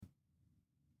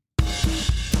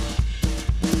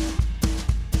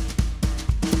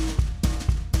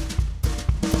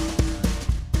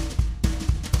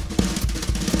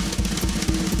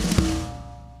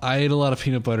I ate a lot of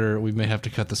peanut butter. We may have to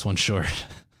cut this one short.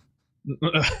 You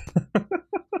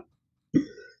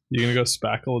gonna go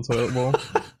spackle a toilet bowl?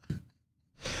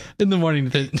 In the morning,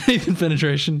 Nathan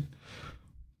Penetration.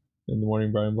 In the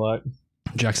morning, Brian Black.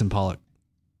 Jackson Pollock.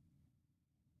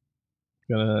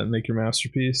 Gonna make your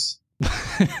masterpiece.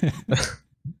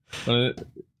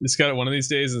 It's got one of these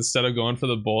days, instead of going for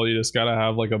the bowl, you just gotta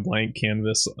have like a blank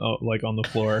canvas like on the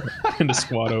floor and to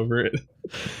squat over it.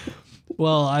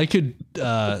 Well, I could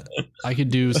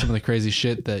do some of the crazy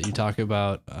shit that you talk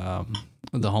about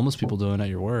the homeless people doing at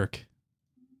your work.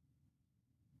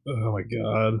 Oh my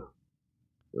god.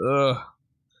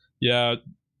 Yeah.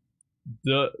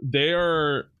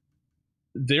 They're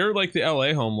like the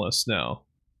LA homeless now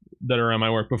that are at my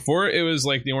work. Before it was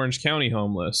like the Orange County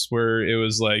homeless, where it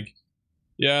was like,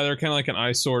 yeah, they're kind of like an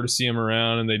eyesore to see them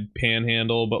around and they'd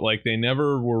panhandle, but like they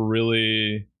never were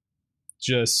really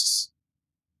just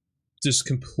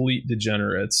complete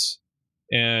degenerates.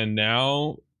 And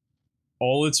now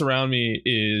all that's around me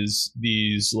is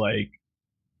these like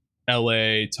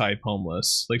LA type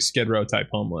homeless, like Skid Row type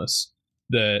homeless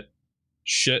that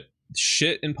shit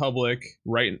in public,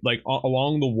 right, like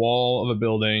along the wall of a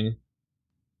building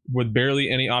with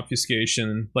barely any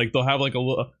obfuscation. Like they'll have like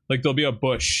there'll be a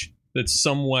bush that's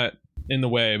somewhat in the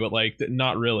way, but like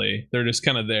not really. They're just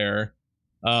kind of there.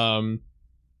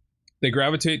 They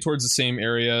gravitate towards the same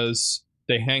areas.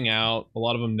 They hang out. A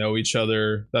lot of them know each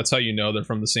other. That's how you know they're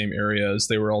from the same areas.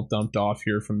 They were all dumped off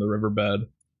here from the riverbed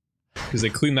because they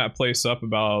cleaned that place up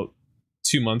about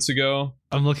 2 months ago.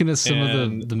 I'm looking at some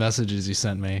of the messages you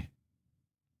sent me.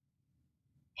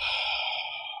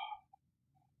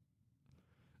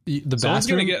 Someone's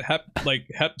gonna get hep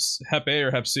A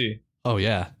or hep C. Oh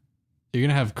yeah, you're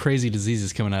gonna have crazy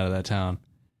diseases coming out of that town.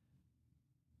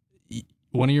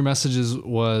 One of your messages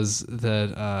was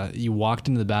that you walked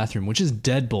into the bathroom, which is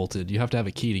dead bolted. You have to have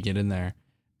a key to get in there,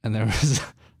 and there was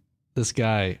this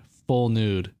guy full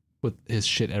nude with his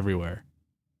shit everywhere.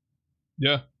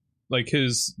 Yeah, like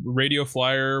his radio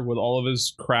flyer with all of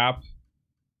his crap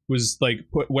was like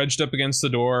wedged up against the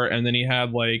door, and then he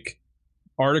had like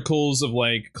articles of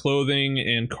like clothing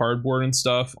and cardboard and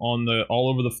stuff on all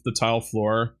over the tile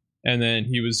floor, and then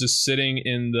he was just sitting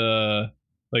in the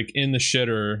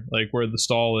shitter, like where the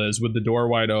stall is, with the door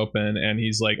wide open, and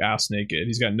he's like ass naked.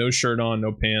 He's got no shirt on,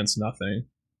 no pants, nothing.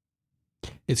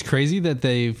 It's crazy that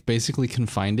they've basically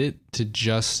confined it to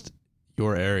just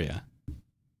your area.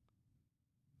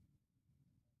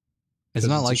 It's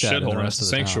not like that in the rest of the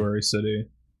sanctuary city.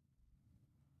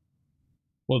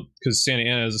 Well, because Santa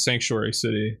Ana is a sanctuary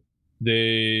city.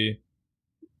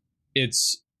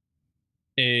 It's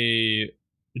a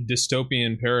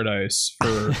dystopian paradise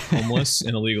for homeless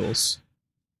and illegals.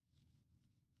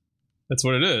 That's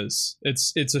what it is.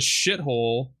 It's a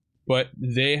shithole, but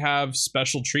they have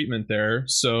special treatment there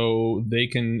so they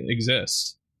can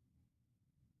exist.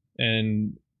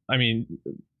 And I mean,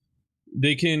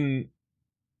 they can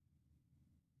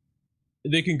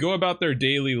go about their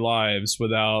daily lives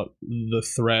without the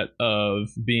threat of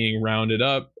being rounded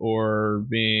up or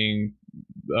being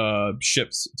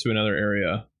shipped to another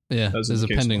area. Yeah, there's a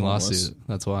pending lawsuit.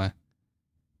 That's why.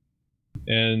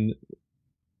 And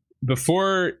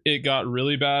before it got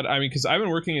really bad, I mean, because I've been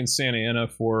working in Santa Ana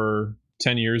for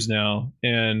 10 years now,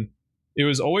 and it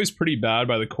was always pretty bad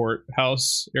by the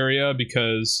courthouse area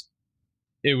because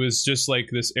it was just like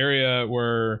this area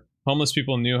where homeless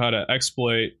people knew how to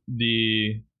exploit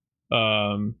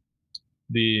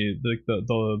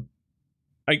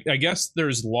I guess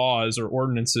there's laws or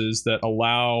ordinances that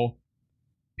allow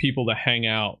people to hang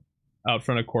out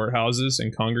front of courthouses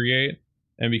and congregate,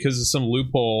 and because of some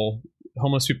loophole,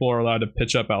 homeless people are allowed to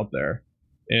pitch up out there.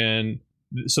 And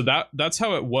so that's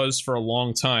how it was for a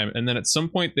long time, and then at some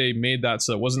point they made that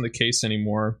so it wasn't the case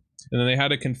anymore, and then they had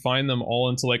to confine them all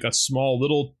into like a small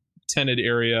little tented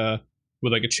area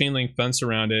with like a chain link fence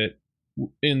around it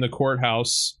in the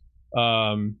courthouse.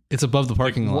 It's above the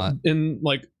parking lot. In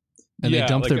like, and they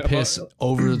dump their piss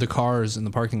over the cars in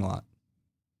the parking lot.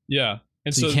 Yeah,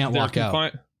 and so you can't walk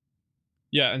out.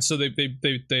 Yeah, and so they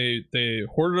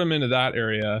hoarded them into that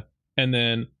area, and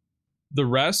then the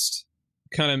rest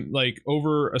kind of like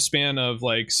over a span of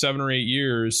like 7 or 8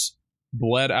 years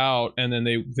bled out, and then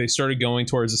they started going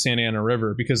towards the Santa Ana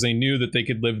River because they knew that they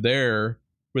could live there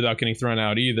without getting thrown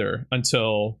out either,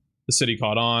 until the city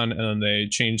caught on, and then they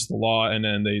changed the law, and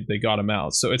then they got them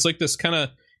out. So it's like this kind of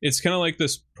like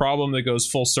this problem that goes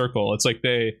full circle. It's like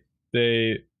they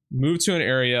move to an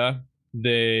area,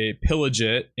 they pillage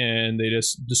it, and they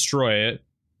just destroy it,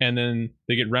 and then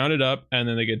they get rounded up, and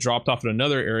then they get dropped off at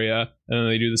another area, and then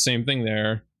they do the same thing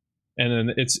there,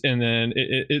 and then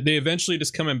they eventually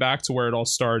just coming back to where it all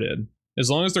started. As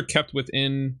long as they're kept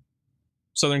within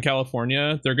Southern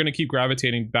California, they're going to keep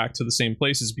gravitating back to the same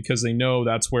places because they know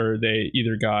that's where they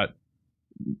either got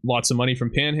lots of money from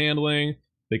panhandling,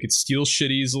 they could steal shit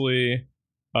easily,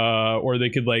 or they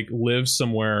could like live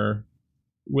somewhere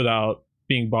without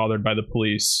being bothered by the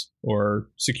police or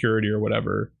security or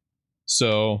whatever.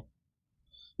 So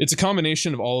it's a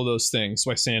combination of all of those things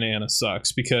why Santa Ana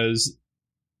sucks, because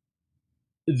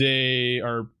they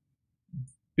are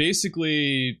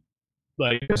basically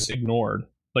like just ignored.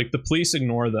 Like the police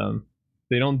ignore them.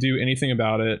 They don't do anything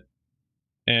about it.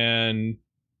 And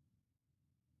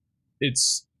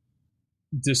it's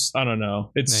just, I don't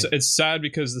know. It's sad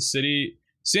because the city,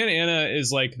 Santa Ana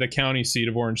is like the county seat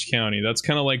of Orange County. That's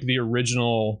kind of like the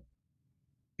original,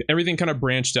 everything kind of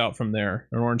branched out from there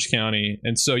in Orange County.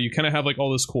 And so you kind of have like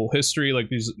all this cool history, like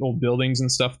these old buildings and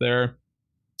stuff there.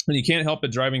 And you can't help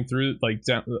but driving through like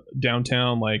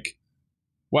downtown, like,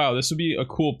 wow, this would be a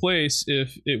cool place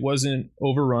if it wasn't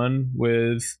overrun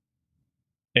with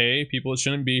A, people that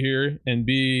shouldn't be here, and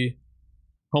B,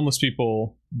 homeless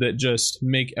people that just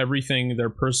make everything their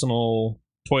personal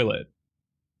toilet.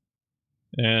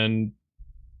 And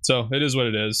so it is what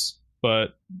it is. But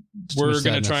we're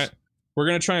gonna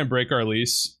try and break our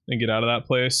lease and get out of that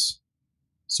place.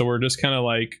 So we're just kind of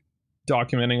like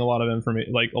documenting a lot of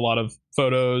information, like a lot of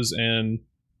photos, and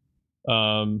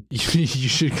you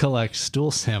should collect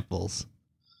stool samples.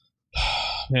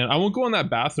 Man, I won't go in that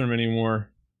bathroom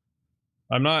anymore.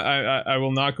 I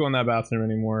will not go in that bathroom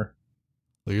ananymore.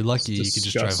 Well, you're lucky you could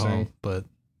just drive home, but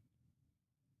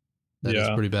that is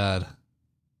pretty bad.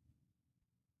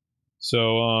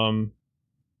 So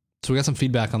we got some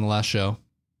feedback on the last show.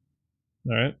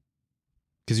 All right.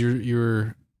 Because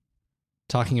you're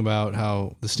talking about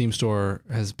how the Steam store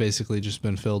has basically just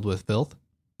been filled with filth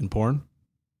and porn.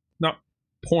 Not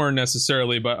porn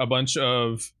necessarily, but a bunch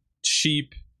of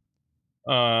cheap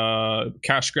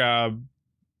cash grab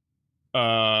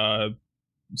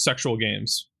sexual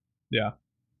games. Yeah.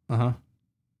 Uh-huh.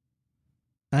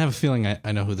 I have a feeling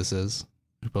I know who this is,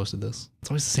 who posted this.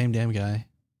 It's always the same damn guy.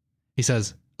 He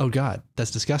says, "Oh God,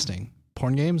 that's disgusting.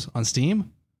 Porn games on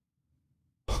Steam?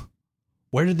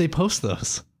 Where did they post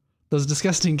those? Those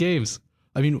disgusting games.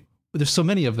 I mean, there's so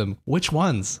many of them. Which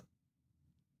ones?"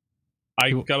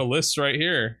 I got a list right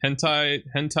here.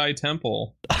 Hentai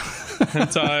Temple.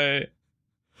 Hentai.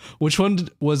 Which one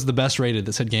was the best rated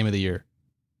that said Game of the Year?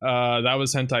 That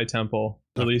was Hentai Temple,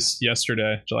 released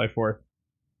yesterday, July 4th.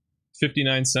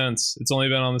 59 cents. It's only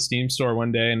been on the Steam store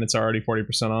one day and it's already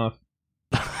 40% off.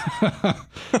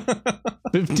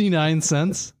 59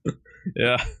 cents?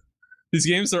 Yeah. These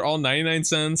games are all 99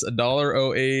 cents,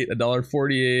 $1.08,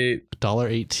 $1.48,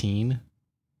 $1.18.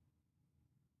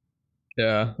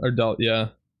 Yeah, or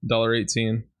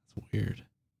 $1.18. That's weird.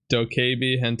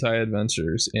 Dokebi Hentai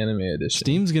Adventures Anime Edition.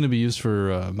 Steam's going to be used for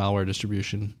malware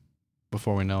distribution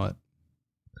before we know it.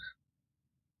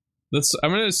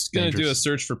 I'm just going to do a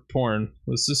search for porn.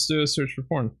 Let's just do a search for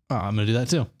porn. Oh, I'm going to do that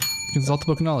too. Consult the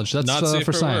book of knowledge. That's not safe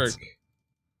for science. Work.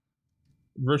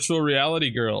 Virtual reality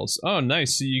girls. Oh,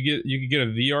 nice. So you could get a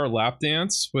VR lap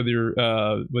dance with your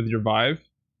Vive.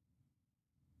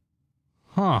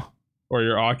 Huh. Or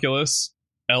your Oculus.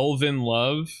 Elven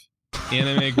Love.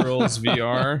 Anime Girls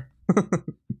VR.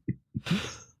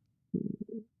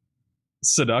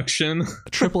 Seduction.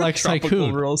 Triple X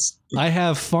Tycoon. Girls. I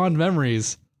have fond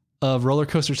memories of Roller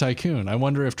Coaster Tycoon. I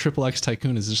wonder if Triple X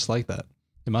Tycoon is just like that.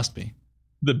 It must be.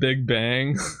 The Big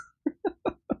Bang.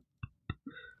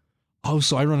 Oh,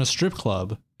 so I run a strip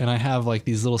club and I have like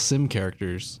these little sim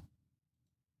characters.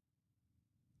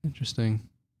 Interesting.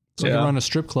 So I can run a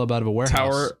strip club out of a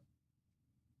warehouse.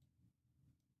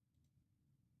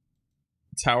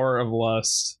 Tower of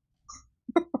Lust.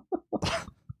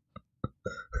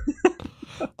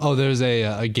 Oh, there's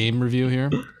a game review here.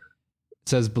 It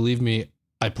says, "Believe me,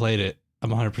 I played it.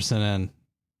 I'm 100% in."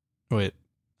 Wait,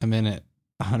 I'm in it.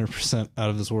 100% out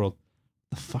of this world.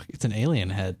 The fuck? It's an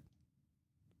alien head.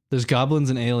 There's goblins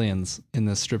and aliens in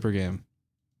this stripper game.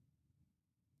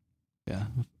 Yeah,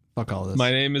 fuck all this.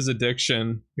 My name is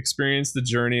Addiction. Experience the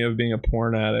journey of being a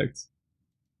porn addict.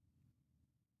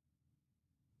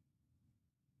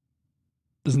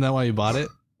 Isn't that why you bought it?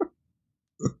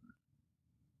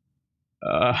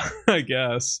 I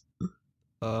guess.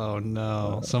 Oh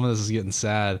no. Some of this is getting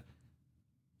sad.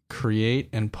 Create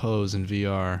and pose in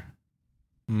VR.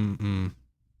 Mm-mm.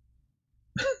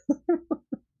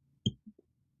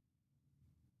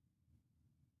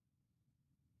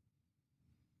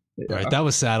 Yeah. Right, that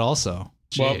was sad also.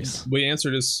 Jeez. Well, we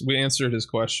answered his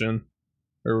question.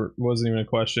 Or it wasn't even a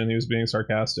question, he was being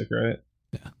sarcastic, right?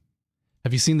 Yeah.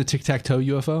 Have you seen the Tic Tac Toe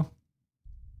UFO?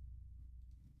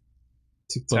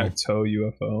 Tic Tac Toe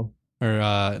UFO.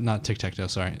 Or not Tic Tac Toe,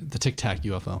 sorry. The Tic Tac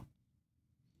UFO.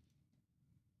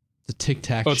 The Tic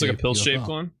Tac. Oh, it's like a pill-shaped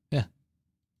one? Yeah.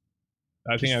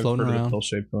 I think I've heard of a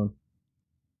pill-shaped one.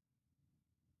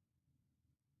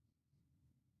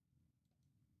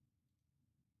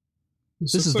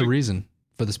 This is the reason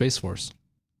for the Space Force.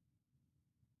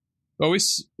 Oh, we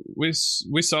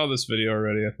saw this video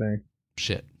already, I think.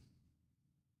 Shit.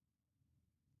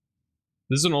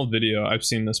 This is an old video. I've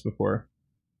seen this before.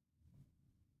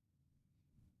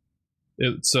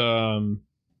 It's I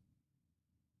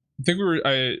think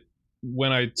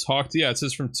when I talked, yeah, it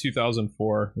says from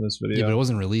 2004 in this video. Yeah, but it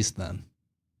wasn't released then.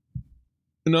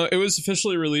 No, it was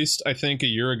officially released, I think, a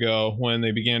year ago when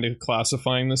they began to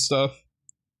classifying this stuff.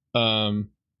 I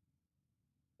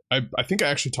think I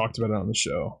actually talked about it on the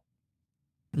show.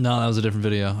 No, that was a different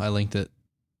video. I linked it.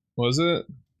 Was it?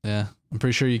 Yeah. I'm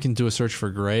pretty sure you can do a search for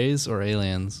grays or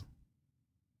aliens.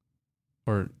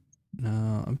 Or,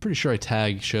 no, I'm pretty sure I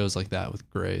tag shows like that with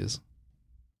grays.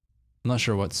 I'm not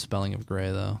sure what spelling of gray,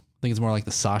 though. I think it's more like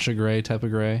the Sasha Grey type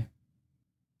of gray.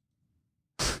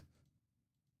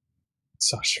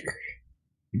 Sasha Grey.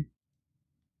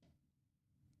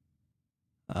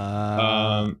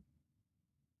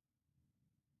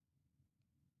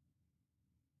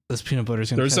 This peanut butter is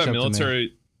going to catch up to me.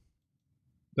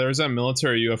 There was that me.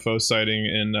 military UFO sighting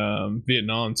in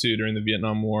Vietnam too during the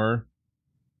Vietnam War.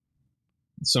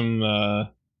 Some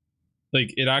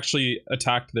like it actually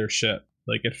attacked their ship.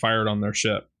 Like it fired on their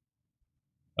ship.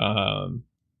 What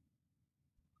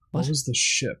was the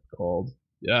ship called?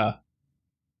 Yeah.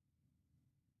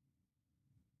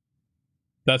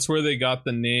 That's where they got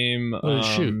the name.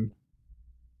 Shoot.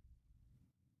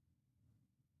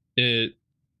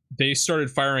 They started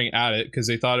firing at it because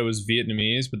they thought it was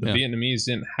Vietnamese, but the Vietnamese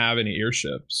didn't have any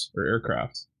airships or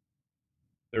aircraft.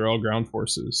 They were all ground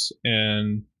forces,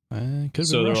 and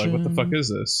so they're like, "What the fuck is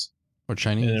this?" Or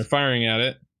Chinese. And they're firing at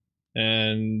it,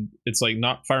 and it's like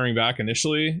not firing back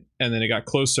initially, and then it got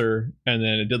closer, and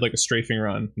then it did like a strafing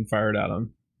run and fired at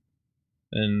them.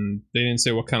 And they didn't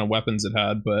say what kind of weapons it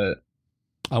had, but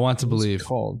I want to believe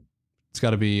it's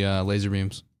got to be laser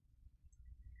beams.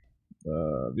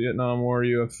 Vietnam War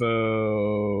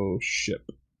UFO ship.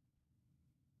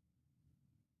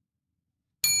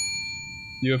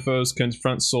 UFOs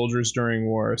confront soldiers during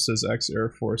war, says ex-Air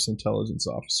Force intelligence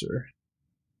officer.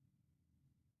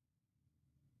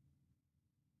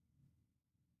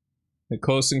 A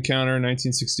close encounter in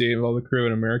 1968 involved the crew of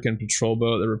an American patrol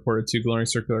boat that reported two glowing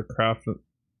circular craft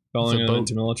falling into a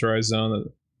demilitarized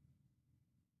zone.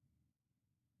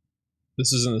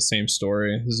 This isn't the same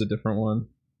story. This is a different one.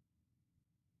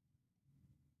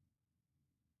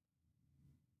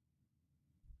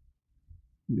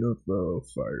 UFO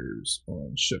fires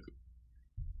on ship.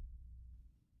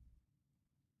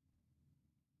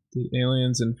 Did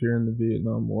aliens interfere in the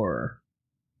Vietnam War?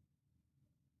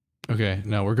 Okay,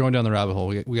 no, we're going down the rabbit hole.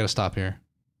 We got to stop here.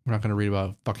 We're not going to read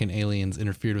about fucking aliens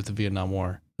interfered with the Vietnam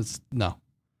War. No.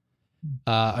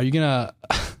 Are you gonna?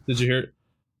 Did you hear?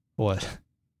 What?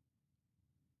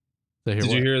 Did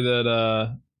you hear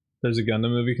that? There's a Gundam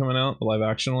movie coming out, the live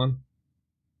action one.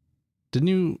 Didn't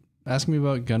you ask me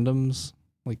about Gundams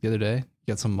like the other day?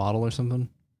 You got some model or something?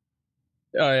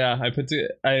 Oh yeah,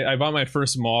 I bought my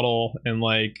first model, and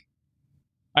like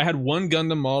I had one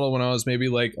Gundam model when I was maybe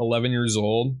like 11 years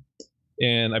old,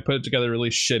 and I put it together really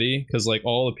shitty because like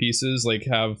all the pieces like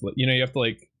have, you know, you have to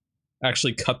like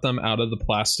actually cut them out of the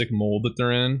plastic mold that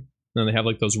they're in. And they have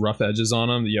like those rough edges on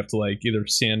them that you have to like either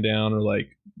sand down or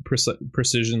like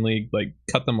precisionally like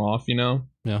cut them off, you know?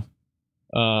 Yeah.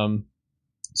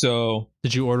 So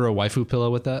did you order a waifu pillow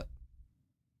with that?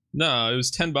 No, it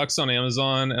was $10 on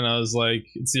Amazon, and I was like,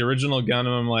 it's the original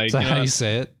Gundam. I'm like, is that how you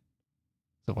say it?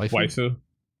 The waifu? Waifu?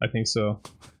 I think so.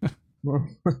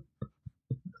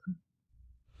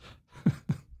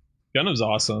 Gundam's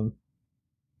awesome.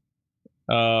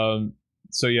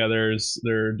 So yeah,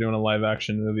 they're doing a live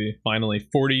action movie finally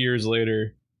 40 years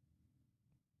later.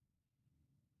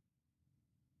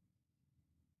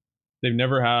 They've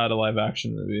never had a live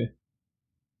action movie.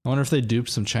 I wonder if they duped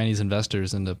some Chinese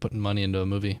investors into putting money into a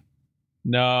movie.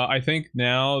 No, I think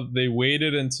now they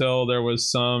waited until there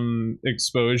was some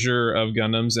exposure of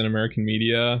Gundams in American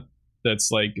media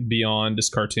that's like beyond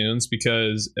just cartoons,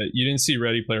 because you didn't see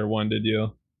Ready Player One, did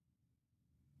you?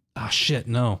 Ah, shit,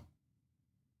 no.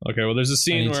 Okay, well, there's a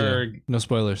scene where... No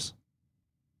spoilers.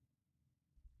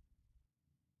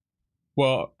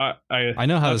 Well, I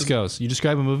know how this goes. You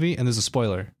describe a movie, and there's a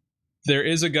spoiler. There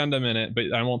is a Gundam in it,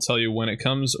 but I won't tell you when it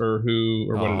comes or who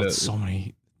or what it is. So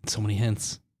many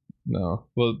hints. No.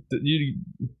 Well,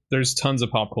 there's tons of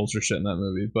pop culture shit in that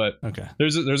movie, but Okay.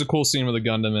 there's a cool scene with a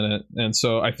Gundam in it, and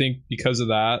so I think because of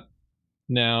that,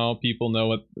 now people know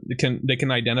what they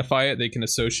can identify it, they can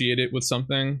associate it with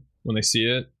something when they see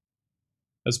it,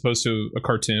 as opposed to a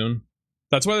cartoon.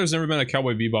 That's why there's never been a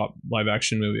Cowboy Bebop live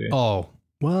action movie. Oh,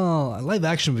 well, live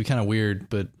action would be kind of weird,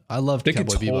 but I love They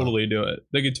Cowboy could totally Bebop. do it.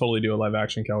 They could totally do a live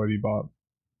action Cowboy Bebop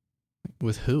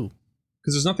With who?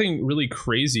 because there's nothing really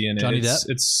crazy in it. Johnny Depp?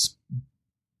 It's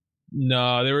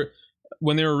no, they were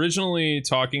when they were originally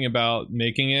talking about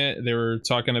making it, they were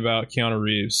talking about Keanu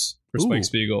Reeves for Ooh. Spike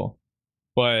Spiegel,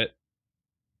 but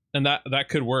and that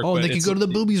could work. Oh, but they could go to the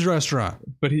Boobies restaurant.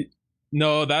 But he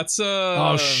no, that's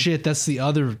Oh shit, that's the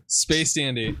other Space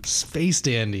Dandy. Space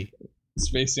Dandy.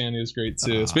 Space Dandy was great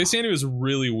too. Space Dandy was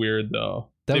really weird though.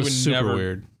 That was super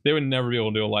weird. They would never be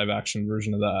able to do a live action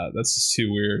version of that. That's just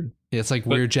too weird. Yeah, it's like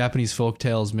weird Japanese folk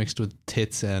tales mixed with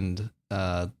tits and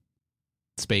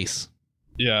space.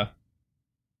 Yeah.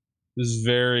 It was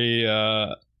very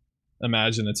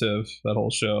imaginative, that whole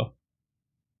show.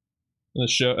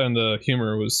 And the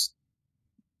humor was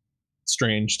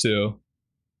strange too.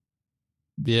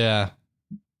 Yeah.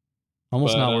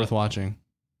 Almost But, not worth watching.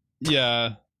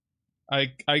 Yeah.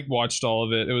 I watched all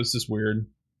of it. It was just weird.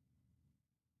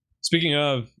 Speaking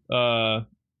of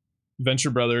Venture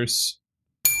Brothers.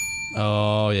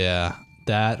 Oh yeah.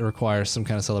 That requires some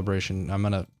kind of celebration. I'm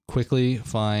gonna quickly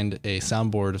find a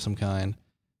soundboard of some kind.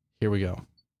 Here we go.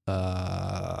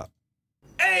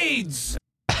 AIDS.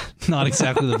 Not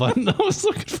exactly the button I was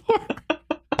looking for.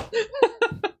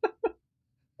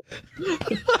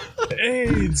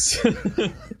 AIDS.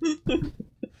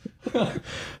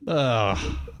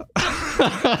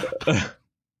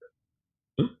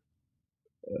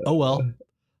 Oh well.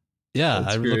 Yeah,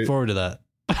 That's I look great. forward to that.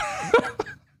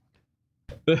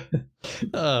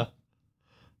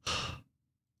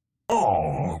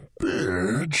 Oh,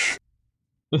 bitch.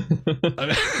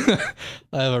 I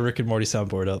have a Rick and Morty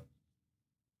soundboard up.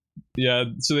 Yeah,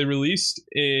 so they released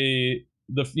you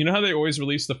know how they always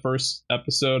release the first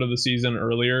episode of the season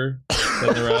earlier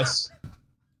than the rest?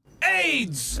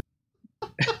 AIDS.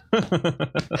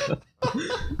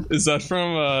 Is that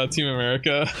from Team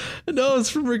America? No, it's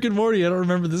from Rick and Morty. I don't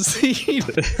remember the scene.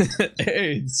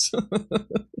 AIDS.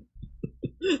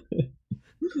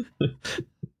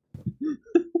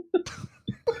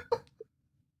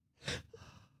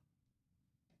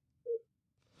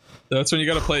 That's when you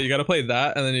gotta play. You gotta play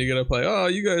that, and then you gotta play. Oh,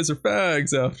 you guys are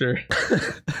fags after.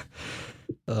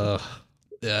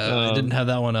 Yeah, I didn't have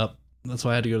that one up. That's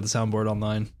why I had to go to the soundboard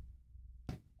online.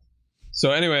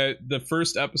 So anyway, the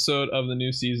first episode of the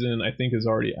new season, I think, is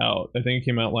already out. I think it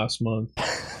came out last month.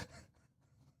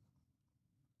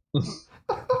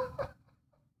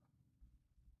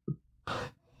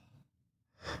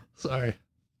 Sorry.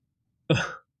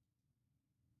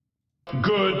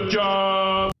 Good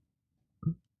job.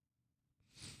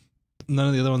 None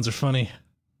of the other ones are funny.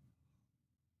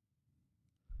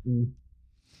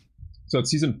 So it's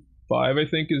season 5, I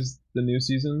think, is the new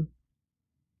season.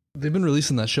 They've been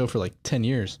releasing that show for like 10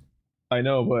 years. I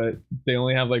know, but they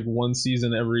only have like one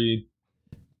season every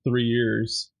 3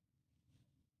 years.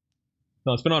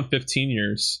 No, it's been on 15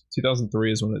 years.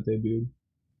 2003 is when it debuted.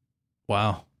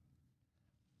 Wow.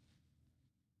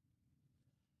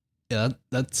 Yeah,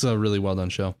 that's a really well done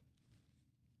show.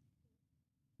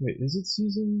 Wait, is it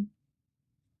season?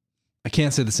 I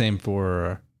can't say the same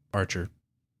for Archer.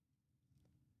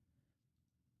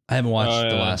 I haven't watched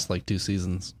the last like 2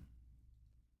 seasons.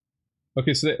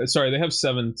 Okay, so they have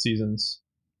 7 seasons.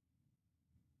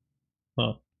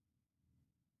 Huh.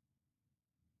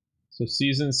 So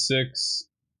season 6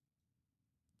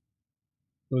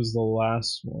 was the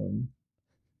last one.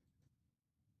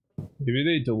 Maybe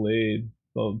they delayed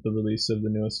the release of the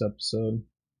newest episode.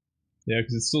 Yeah,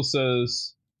 because it still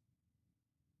says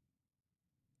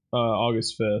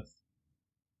August 5th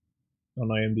on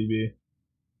IMDb.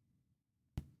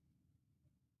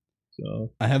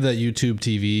 So I have that YouTube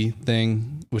TV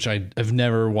thing, which I've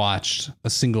never watched a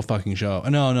single fucking show.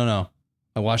 No.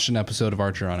 I watched an episode of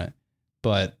Archer on it,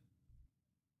 but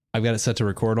I've got it set to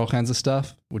record all kinds of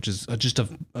stuff, which is just a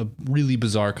really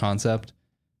bizarre concept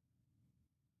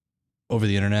over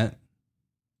the internet.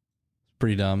 It's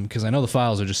pretty dumb because I know the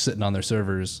files are just sitting on their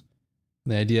servers.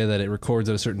 The idea that it records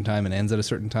at a certain time and ends at a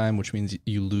certain time, which means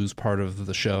you lose part of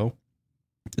the show.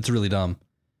 It's really dumb.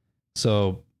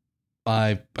 So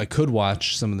I could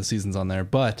watch some of the seasons on there,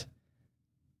 but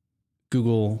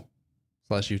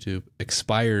Google/YouTube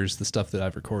expires the stuff that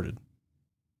I've recorded.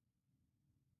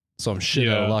 So I'm shit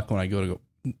out of luck when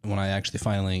I actually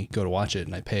finally go to watch it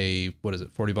and I pay, what is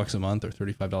it, $40 a month or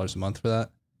 $35 a month for that?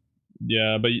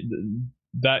 Yeah, but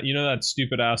that that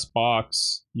stupid ass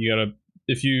box, you gotta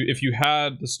if you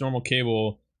had this normal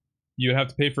cable, you have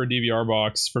to pay for a DVR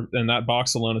box and that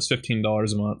box alone is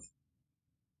 $15 a month.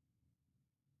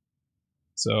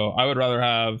 So I would rather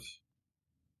have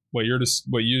what you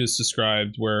just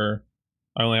described, where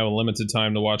I only have a limited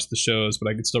time to watch the shows, but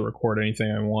I can still record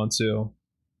anything I want to.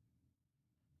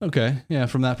 Okay, yeah,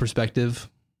 from that perspective,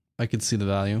 I could see the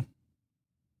value.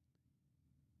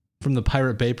 From the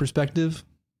Pirate Bay perspective,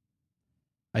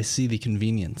 I see the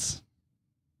convenience.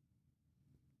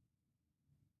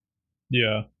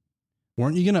 Yeah.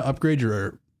 Weren't you going to upgrade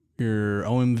your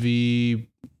OMV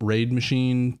RAID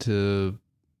machine to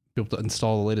be able to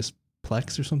install the latest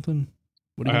Plex or something?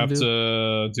 What I have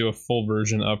to do a full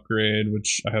version upgrade,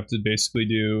 which I have to basically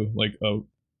do like a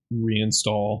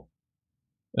reinstall,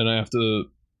 and I have to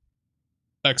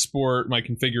export my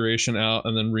configuration out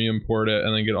and then re-import it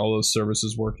and then get all those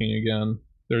services working again.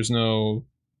 There's no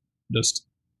just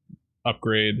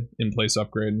upgrade, in-place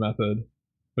upgrade method,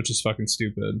 which is fucking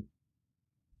stupid.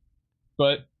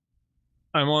 But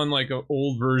I'm on like an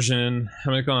old version.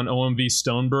 I'm like on OMV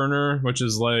Stoneburner, which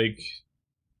is like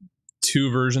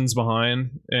 2 versions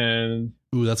behind. And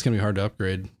ooh, that's gonna be hard to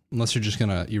upgrade unless you're just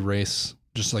gonna erase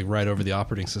just like right over the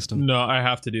operating system. No, I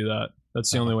have to do that.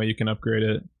 That's the only way you can upgrade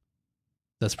it.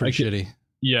 That's pretty shitty.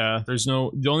 Yeah,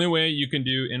 the only way you can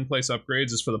do in-place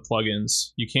upgrades is for the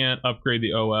plugins. You can't upgrade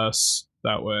the OS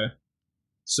that way.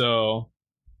 So,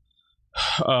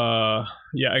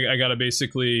 yeah, I gotta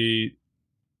basically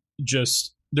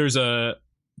just there's a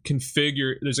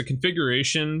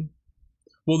configuration.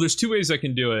 Well, there's 2 ways I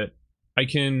can do it. I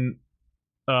can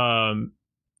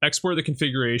export the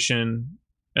configuration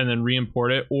and then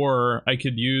re-import it, or I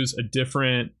could use a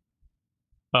different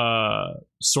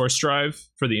source drive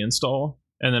for the install,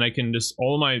 and then I can just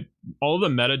all of the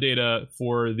metadata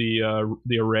for the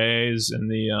arrays and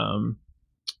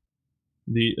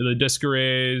the disk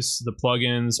arrays, the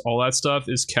plugins, all that stuff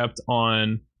is kept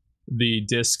on the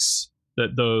disks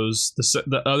that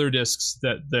the other disks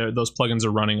that those plugins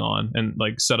are running on, and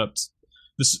like setups.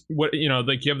 This like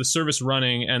you have the service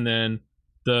running, and then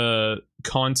the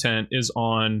content is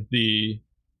on the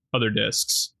other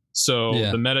disks. So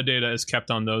the metadata is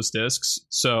kept on those disks.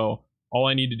 So all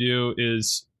I need to do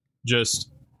is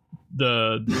just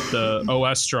the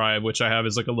OS drive, which I have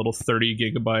is like a little 30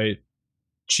 gigabyte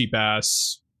cheap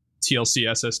ass TLC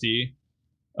SSD.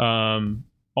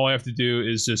 All I have to do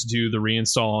is just do the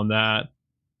reinstall on that,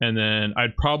 and then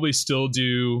I'd probably still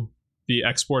do the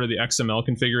export of the XML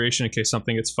configuration in case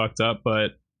something gets fucked up.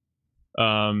 But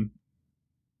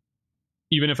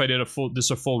even if I did a full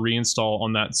reinstall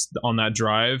on that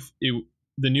drive,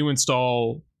 the new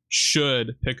install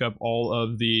should pick up all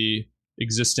of the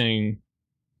existing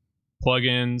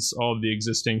plugins, all of the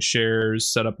existing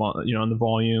shares set up on on the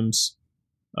volumes.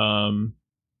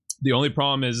 The only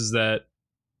problem is that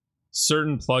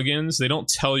certain plugins, they don't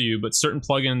tell you, but certain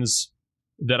plugins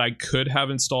that I could have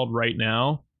installed right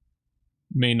now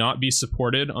may not be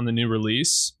supported on the new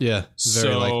release. Yeah,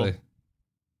 very likely.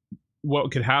 What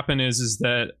could happen is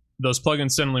that those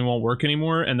plugins suddenly won't work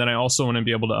anymore, and then I also wouldn't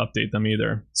be able to update them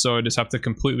either. So I just have to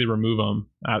completely remove them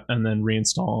and then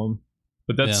reinstall them.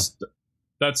 But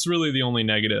that's really the only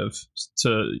negative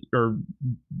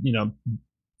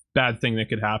bad thing that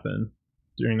could happen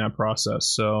during that process.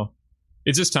 So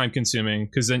it's just time consuming,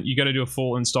 because then you got to do a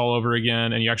full install over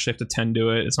again, and you actually have to tend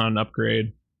to it. It's not an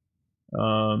upgrade.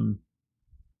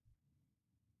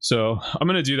 So I'm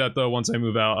going to do that though once I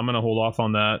move out. I'm going to hold off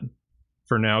on that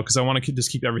for now, because I want to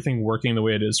just keep everything working the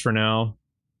way it is for now,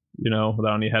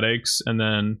 without any headaches. And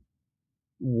then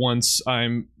once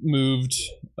I'm moved,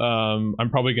 I'm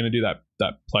probably going to do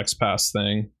that Plex Pass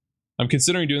thing. I'm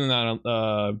considering doing that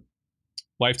on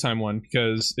lifetime one,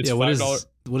 because it's $5.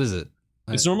 What is it?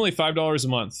 It's normally $5 a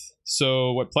month.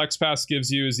 So what Plex Pass gives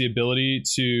you is the ability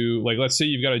to, like, let's say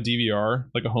you've got a DVR,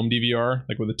 like a home DVR,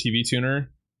 like with a TV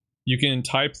tuner. You can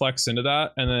tie Plex into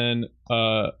that, and then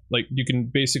like you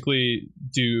can basically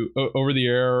do over the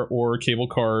air or cable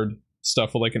card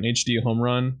stuff with like an HD home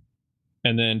run,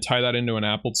 and then tie that into an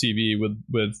Apple TV with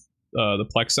the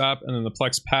Plex app, and then the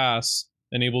Plex Pass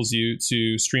enables you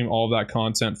to stream all of that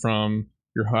content from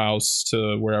your house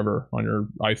to wherever on your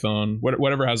iPhone,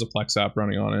 whatever has a Plex app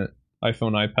running on it,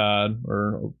 iPhone, iPad,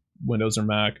 or Windows or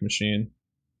Mac machine.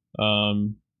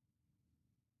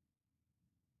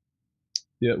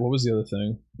 Yeah, what was the other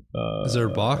thing? Is there a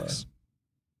box?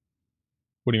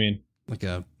 What do you mean? Like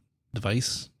a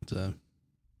device to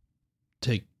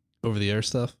take over the air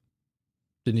stuff?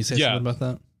 Didn't you say something about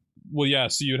that? Well, yeah,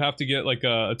 so you'd have to get like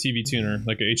a TV tuner,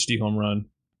 like a HD home run.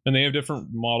 And they have different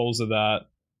models of that.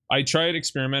 I tried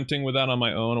experimenting with that on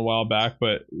my own a while back,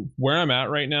 but where I'm at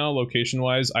right now, location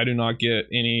wise, I do not get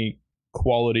any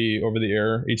quality over the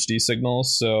air HD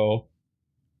signals. So,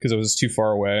 because it was too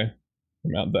far away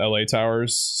from the LA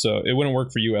towers, so it wouldn't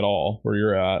work for you at all where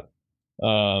you're at.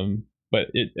 But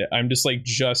I'm just like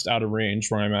just out of range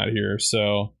where I'm at here,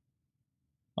 so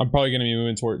I'm probably going to be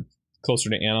moving toward closer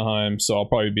to Anaheim, so I'll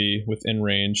probably be within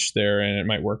range there, and it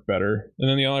might work better. And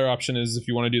then the other option is if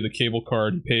you want to do the cable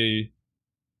card, you pay.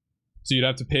 So you'd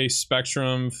have to pay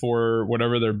Spectrum for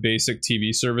whatever their basic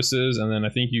TV service is, and then I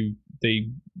think they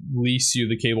lease you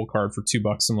the cable card for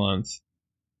 $2 a month.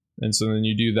 And so then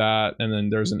you do that, and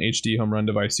then there's an HD home run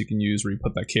device you can use where you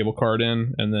put that cable card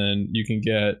in, and then you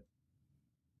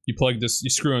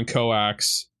screw in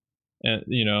coax, and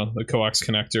the coax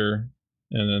connector,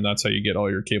 and then that's how you get all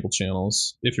your cable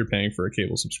channels if you're paying for a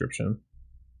cable subscription.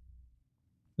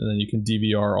 And then you can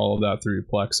DVR all of that through your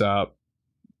Plex app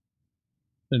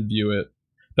and view it.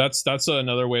 That's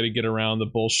another way to get around the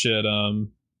bullshit.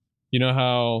 You know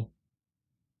how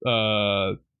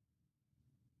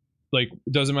like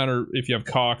it doesn't matter if you have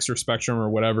Cox or Spectrum or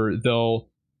whatever, they'll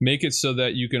make it so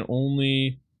that you can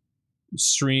only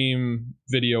stream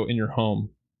video in your home,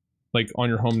 like on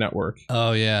your home network.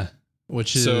 Oh yeah,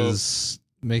 which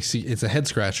makes you, it's a head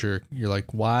scratcher. You're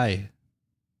like, why?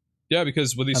 Yeah,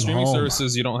 because with these streaming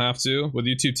services, you don't have to. With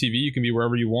YouTube TV, you can be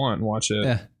wherever you want and watch it.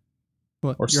 Yeah.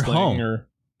 Well, or your Sling, home, or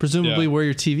presumably where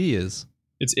your TV is.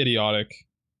 It's idiotic.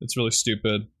 It's really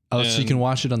stupid. Oh, so you can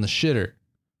watch it on the shitter.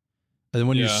 And then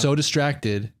when you're so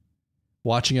distracted,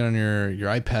 watching it on your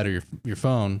iPad or your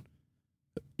phone,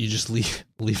 you just leave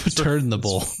a turd in the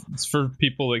bowl. It's for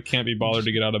people that can't be bothered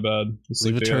to get out of bed. Just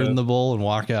leave a turd in the bowl and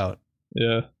walk out.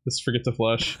 Yeah, just forget to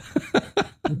flush.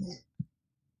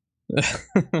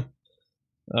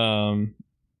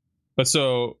 But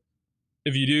so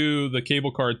if you do the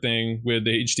cable card thing with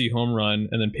the HD home run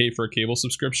and then pay for a cable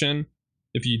subscription,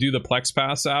 if you do the Plex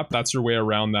Pass app, that's your way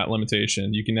around that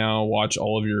limitation. You can now watch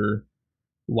all of your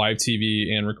live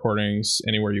TV and recordings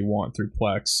anywhere you want through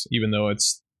Plex, even though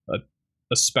it's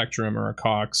a Spectrum or a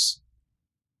Cox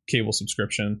cable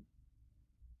subscription.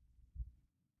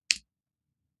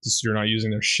 Just you're not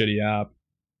using their shitty app.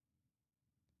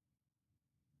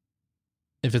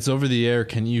 If it's over the air,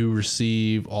 can you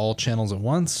receive all channels at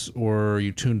once, or are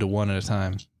you tuned to one at a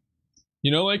time?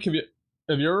 Like have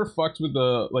you ever fucked with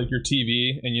your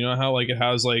TV, and you know how like it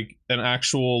has like an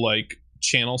actual like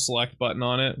channel select button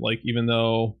on it, like even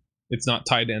though it's not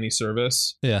tied to any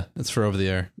service? Yeah, it's for over the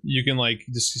air. You can like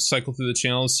just cycle through the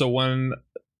channels. So when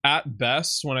I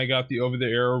got the over the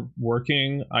air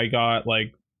working, I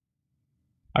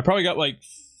probably got like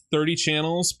 30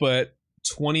 channels, but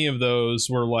 20 of those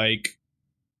were like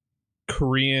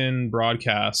Korean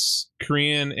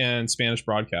and Spanish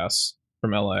broadcasts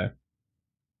from LA,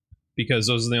 because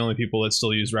those are the only people that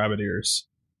still use rabbit ears.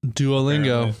 Duolingo.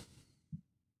 Apparently.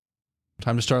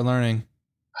 Time to start learning.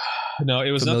 No,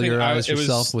 it was familiarize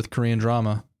yourself with Korean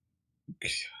drama.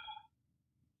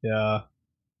 Yeah,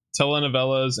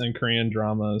 telenovelas and Korean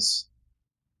dramas.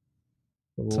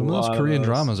 Some of those Korean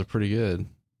dramas are pretty good.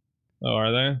 Oh,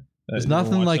 are they? There's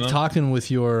nothing like talking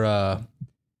with your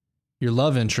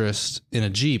love interest in a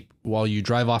Jeep while you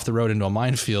drive off the road into a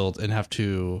minefield and have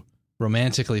to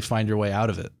romantically find your way out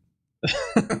of it.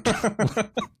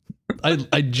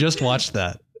 I just watched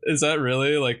that. Is that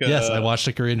really yes, I watched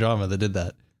a Korean drama that did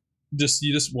that.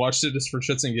 You just watched it just for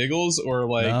shits and giggles, or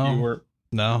like no, you were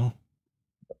no.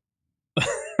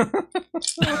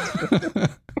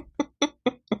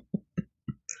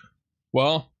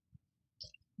 Well,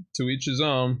 to each his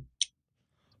own.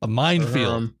 A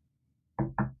minefield.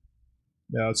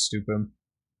 Yeah, that's stupid.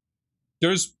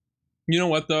 There's, you know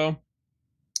what though?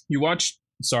 You watch.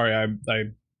 Sorry, I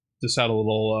just had a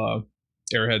little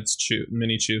Airheads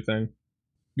mini chew thing.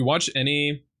 You watch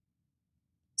any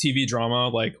TV drama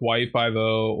like Hawaii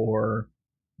Five-0 or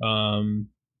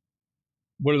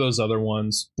what are those other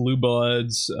ones? Blue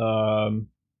Bloods, Law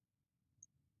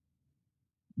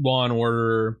and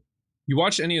Order. You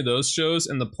watch any of those shows,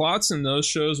 and the plots in those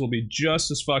shows will be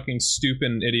just as fucking stupid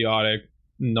and idiotic,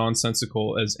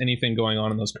 nonsensical as anything going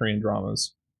on in those Korean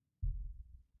dramas.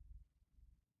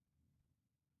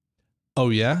 Oh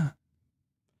yeah?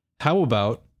 How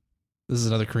about, this is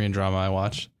another Korean drama I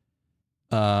watched.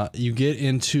 You get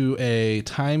into a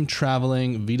time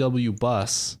traveling VW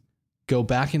bus, go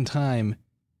back in time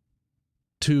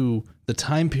to the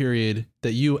time period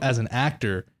that you as an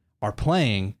actor are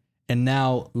playing, and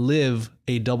now live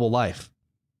a double life.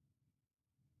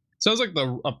 Sounds like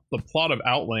the plot of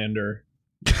Outlander.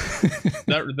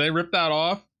 They ripped that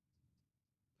off.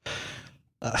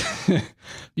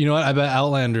 You know what? I bet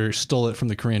Outlander stole it from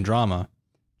the Korean drama.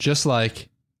 Just like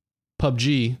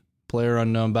PUBG,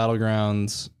 PlayerUnknown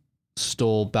Battlegrounds,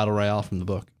 stole Battle Royale from the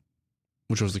book,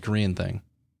 which was the Korean thing.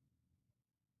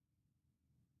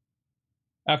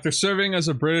 After serving as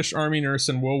a British Army nurse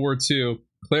in World War II,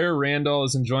 Claire Randall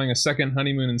is enjoying a second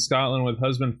honeymoon in Scotland with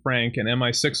husband Frank, an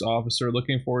MI6 officer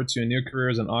looking forward to a new career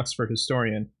as an Oxford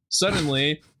historian.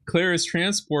 Suddenly, Claire is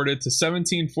transported to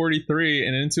 1743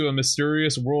 and into a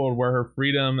mysterious world where her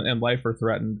freedom and life are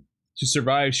threatened. To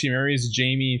survive, she marries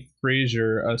Jamie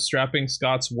Fraser, a strapping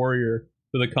Scots warrior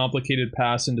with a complicated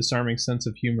past and disarming sense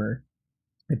of humor.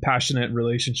 A passionate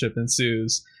relationship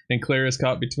ensues, and Claire is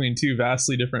caught between two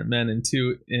vastly different men and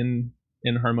two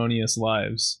inharmonious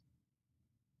lives.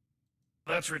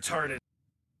 That's retarded.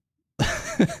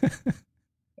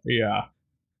 Yeah.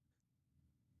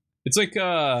 It's like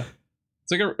a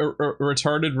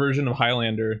retarded version of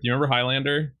Highlander. Do you remember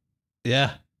Highlander?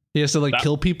 Yeah. He has to like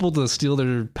kill people to steal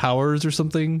their powers or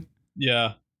something.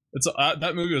 Yeah. It's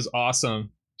that movie was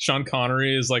awesome. Sean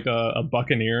Connery is like a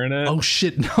buccaneer in it. Oh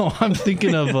shit, no, I'm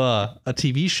thinking of a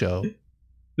TV show.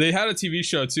 They had a TV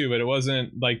show too, but it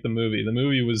wasn't like the movie. The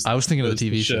movie was I was thinking of the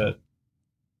TV show.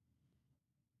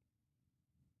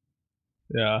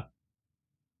 Yeah.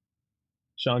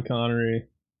 Sean Connery.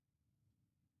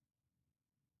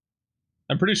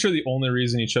 I'm pretty sure the only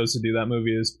reason he chose to do that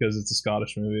movie is because it's a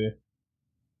Scottish movie.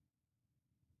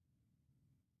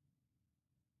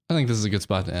 I think this is a good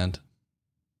spot to end.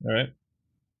 All right.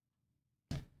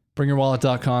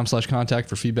 Bringyourwallet.com/contact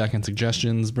for feedback and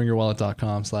suggestions.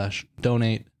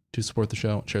 Bringyourwallet.com/donate to support the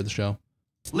show, share the show.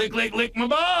 Lick, lick, lick my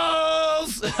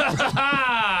balls!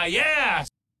 Yeah!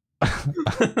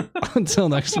 Until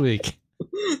next week.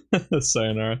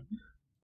 Sayonara.